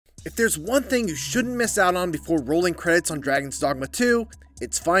If there's one thing you shouldn't miss out on before rolling credits on Dragon's Dogma 2,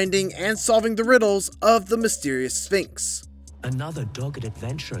 it's finding and solving the riddles of the mysterious Sphinx. Another dogged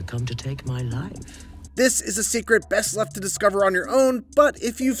adventurer come to take my life. This is a secret best left to discover on your own, but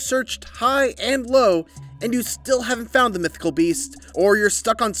if you've searched high and low and you still haven't found the mythical beast, or you're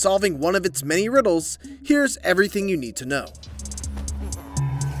stuck on solving one of its many riddles, here's everything you need to know.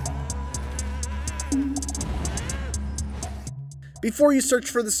 Before you search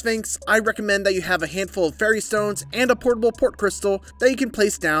for the Sphinx, I recommend that you have a handful of fairy stones and a portable port crystal that you can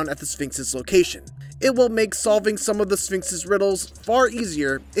place down at the Sphinx's location. It will make solving some of the Sphinx's riddles far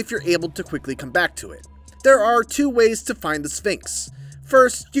easier if you're able to quickly come back to it. There are two ways to find the Sphinx.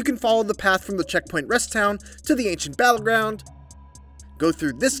 First, you can follow the path from the checkpoint rest town to the ancient battleground, go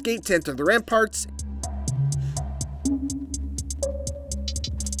through this gate to enter the ramparts,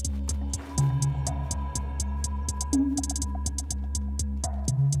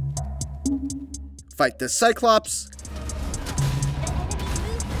 fight this Cyclops,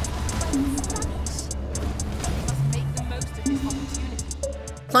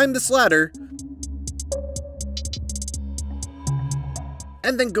 climb this ladder,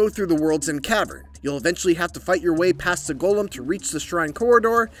 and then go through the World's End Cavern. You'll eventually have to fight your way past the golem to reach the shrine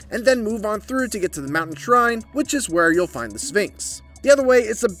corridor, and then move on through to get to the mountain shrine, which is where you'll find the Sphinx. The other way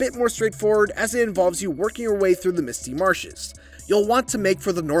is a bit more straightforward, as it involves you working your way through the Misty Marshes. You'll want to make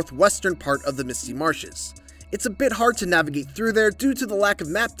for the northwestern part of the Misty Marshes. It's a bit hard to navigate through there due to the lack of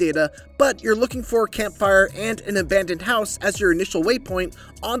map data, but you're looking for a campfire and an abandoned house as your initial waypoint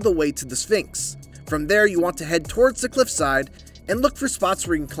on the way to the Sphinx. From there, you want to head towards the cliffside and look for spots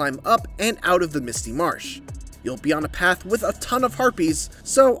where you can climb up and out of the Misty Marsh. You'll be on a path with a ton of harpies,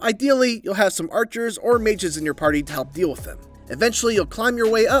 so ideally you'll have some archers or mages in your party to help deal with them. Eventually you'll climb your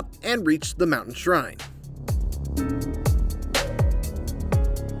way up and reach the mountain shrine.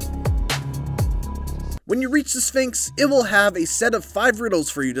 When you reach the Sphinx, it will have a set of 5 riddles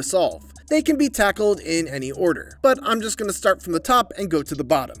for you to solve. They can be tackled in any order, but I'm just going to start from the top and go to the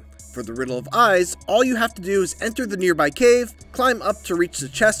bottom. For the Riddle of Eyes, all you have to do is enter the nearby cave, climb up to reach the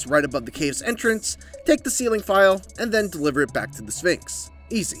chest right above the cave's entrance, take the ceiling file, and then deliver it back to the Sphinx.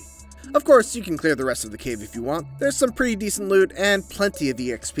 Easy. Of course, you can clear the rest of the cave if you want. There's some pretty decent loot and plenty of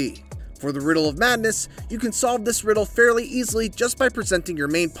EXP. For the Riddle of Madness, you can solve this riddle fairly easily just by presenting your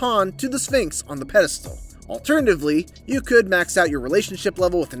main pawn to the Sphinx on the pedestal. Alternatively, you could max out your relationship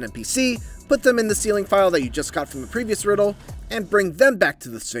level with an NPC, put them in the ceiling file that you just got from the previous riddle, and bring them back to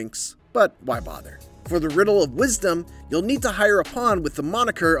the Sphinx, but why bother? For the Riddle of Wisdom, you'll need to hire a pawn with the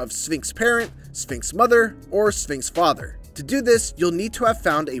moniker of Sphinx Parent, Sphinx Mother, or Sphinx Father. To do this, you'll need to have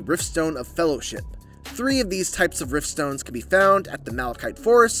found a Riftstone of Fellowship. 3 of these types of Riftstones can be found at the Malachite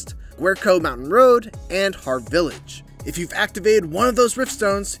Forest, Guerco Mountain Road, and Harv Village. If you've activated one of those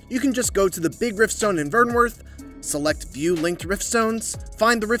Riftstones, you can just go to the big Riftstone in Vernworth, select View Linked Riftstones,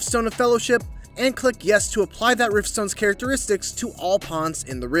 find the Riftstone of Fellowship, and click Yes to apply that Riftstone's characteristics to all pawns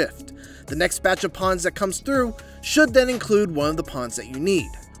in the Rift. The next batch of pawns that comes through should then include one of the pawns that you need.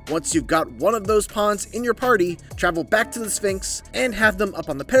 Once you've got one of those pawns in your party, travel back to the Sphinx and have them up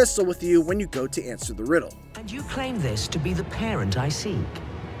on the pedestal with you when you go to answer the riddle. And you claim this to be the parent I seek?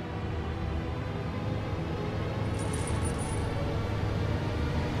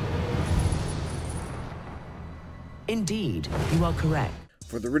 Indeed, you are correct.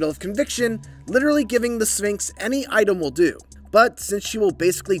 For the Riddle of Conviction, literally giving the Sphinx any item will do, but since she will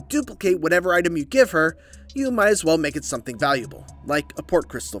basically duplicate whatever item you give her, you might as well make it something valuable, like a port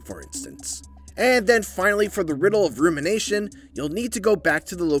crystal for instance. And then finally for the Riddle of Rumination, you'll need to go back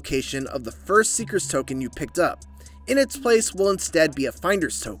to the location of the first Seeker's token you picked up. In its place will instead be a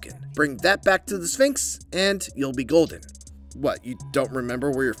Finder's token. Bring that back to the Sphinx, and you'll be golden. What, you don't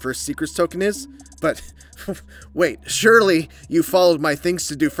remember where your first Seeker's token is? But wait, surely you followed my Things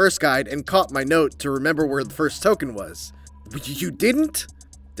to Do First guide and caught my note to remember where the first token was. You didn't?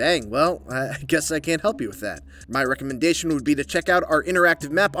 Dang, well, I guess I can't help you with that. My recommendation would be to check out our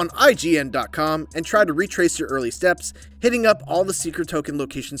interactive map on IGN.com and try to retrace your early steps, hitting up all the secret token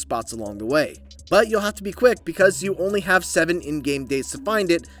location spots along the way. But you'll have to be quick because you only have 7 in-game days to find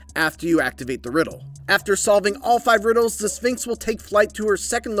it after you activate the riddle. After solving all 5 riddles, the Sphinx will take flight to her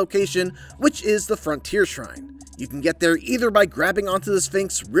second location, which is the Frontier Shrine. You can get there either by grabbing onto the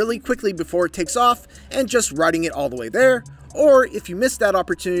Sphinx really quickly before it takes off and just riding it all the way there, or if you miss that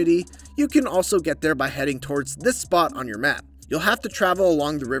opportunity, you can also get there by heading towards this spot on your map. You'll have to travel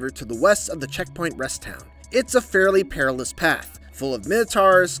along the river to the west of the checkpoint rest town. It's a fairly perilous path, full of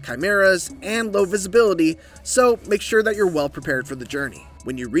minotaurs, chimeras, and low visibility, so make sure that you're well prepared for the journey.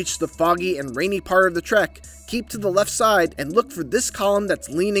 When you reach the foggy and rainy part of the trek, keep to the left side and look for this column that's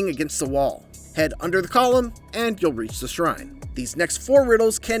leaning against the wall. Head under the column, and you'll reach the shrine. These next 4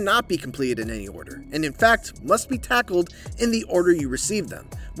 riddles cannot be completed in any order, and in fact, must be tackled in the order you receive them,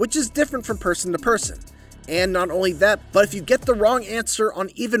 which is different from person to person. And not only that, but if you get the wrong answer on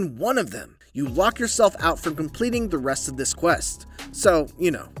even one of them, you lock yourself out from completing the rest of this quest. So,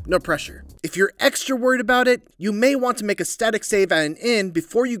 no pressure. If you're extra worried about it, you may want to make a static save at an inn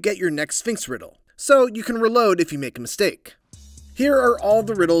before you get your next Sphinx riddle, so you can reload if you make a mistake. Here are all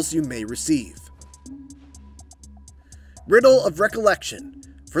the riddles you may receive. Riddle of Recollection.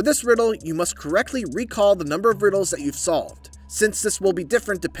 For this riddle, you must correctly recall the number of riddles that you've solved. Since this will be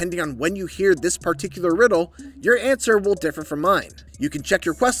different depending on when you hear this particular riddle, your answer will differ from mine. You can check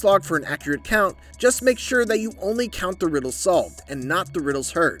your quest log for an accurate count, just make sure that you only count the riddles solved and not the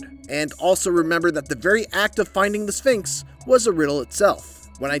riddles heard. And also remember that the very act of finding the Sphinx was a riddle itself.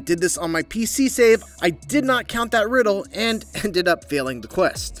 When I did this on my PC save, I did not count that riddle and ended up failing the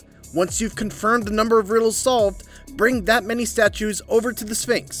quest. Once you've confirmed the number of riddles solved, bring that many statues over to the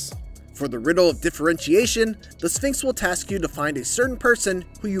Sphinx. For the Riddle of Differentiation, the Sphinx will task you to find a certain person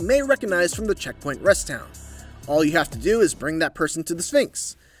who you may recognize from the checkpoint rest town. All you have to do is bring that person to the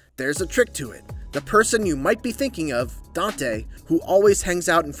Sphinx. There's a trick to it. The person you might be thinking of, Dante, who always hangs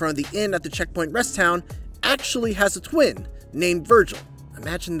out in front of the inn at the checkpoint rest town, actually has a twin named Virgil.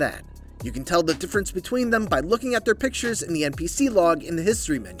 Imagine that. You can tell the difference between them by looking at their pictures in the NPC log in the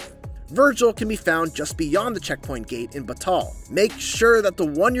history menu. Virgil can be found just beyond the checkpoint gate in Batal. Make sure that the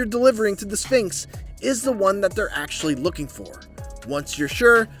one you're delivering to the Sphinx is the one that they're actually looking for. Once you're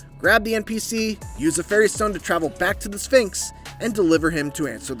sure, grab the NPC, use a fairy stone to travel back to the Sphinx, and deliver him to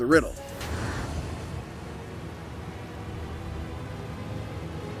answer the riddle.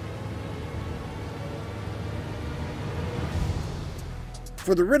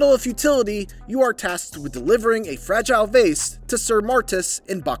 For the Riddle of Futility, you are tasked with delivering a fragile vase to Sir Martis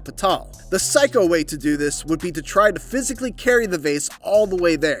in Batal. The psycho way to do this would be to try to physically carry the vase all the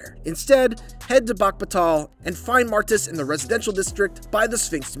way there. Instead, head to Batal and find Martis in the residential district by the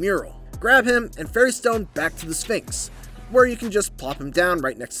Sphinx mural. Grab him and fairy stone back to the Sphinx, where you can just plop him down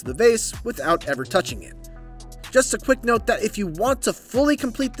right next to the vase without ever touching it. Just a quick note that if you want to fully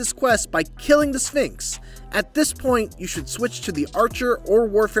complete this quest by killing the Sphinx, at this point you should switch to the Archer or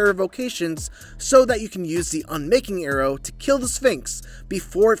Warfare vocations so that you can use the Unmaking arrow to kill the Sphinx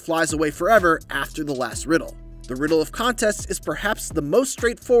before it flies away forever after the last riddle. The Riddle of Contest is perhaps the most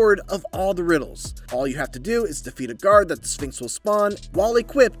straightforward of all the riddles. All you have to do is defeat a guard that the Sphinx will spawn while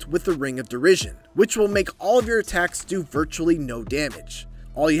equipped with the Ring of Derision, which will make all of your attacks do virtually no damage.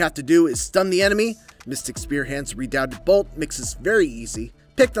 All you have to do is stun the enemy. Mystic Spearhand's Redoubted Bolt makes this very easy.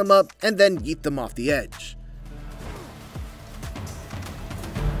 Pick them up and then yeet them off the edge.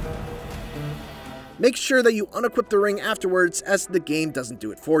 Make sure that you unequip the ring afterwards, as the game doesn't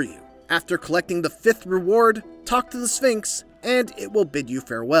do it for you. After collecting the 5th reward, talk to the Sphinx and it will bid you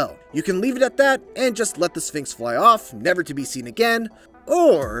farewell. You can leave it at that and just let the Sphinx fly off, never to be seen again,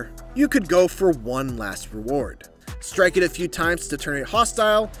 or you could go for one last reward. Strike it a few times to turn it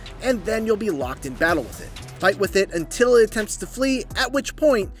hostile, and then you'll be locked in battle with it. Fight with it until it attempts to flee, at which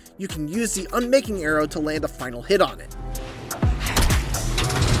point you can use the Unmaking arrow to land a final hit on it.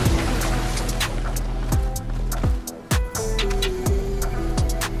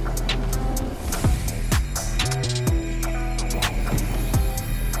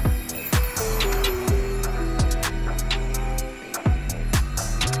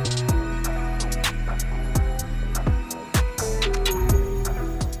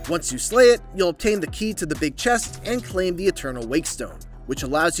 Once you slay it, you'll obtain the key to the big chest and claim the Eternal Wakestone, which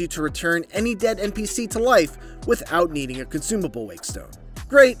allows you to return any dead NPC to life without needing a consumable Wakestone.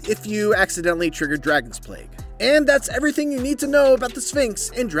 Great if you accidentally triggered Dragon's Plague. And that's everything you need to know about the Sphinx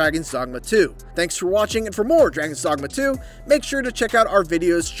in Dragon's Dogma 2. Thanks for watching, and for more Dragon's Dogma 2, make sure to check out our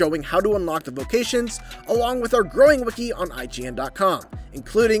videos showing how to unlock the vocations, along with our growing wiki on IGN.com,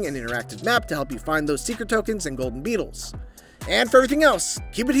 including an interactive map to help you find those secret tokens and golden beetles. And for everything else,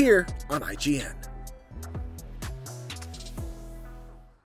 keep it here on IGN.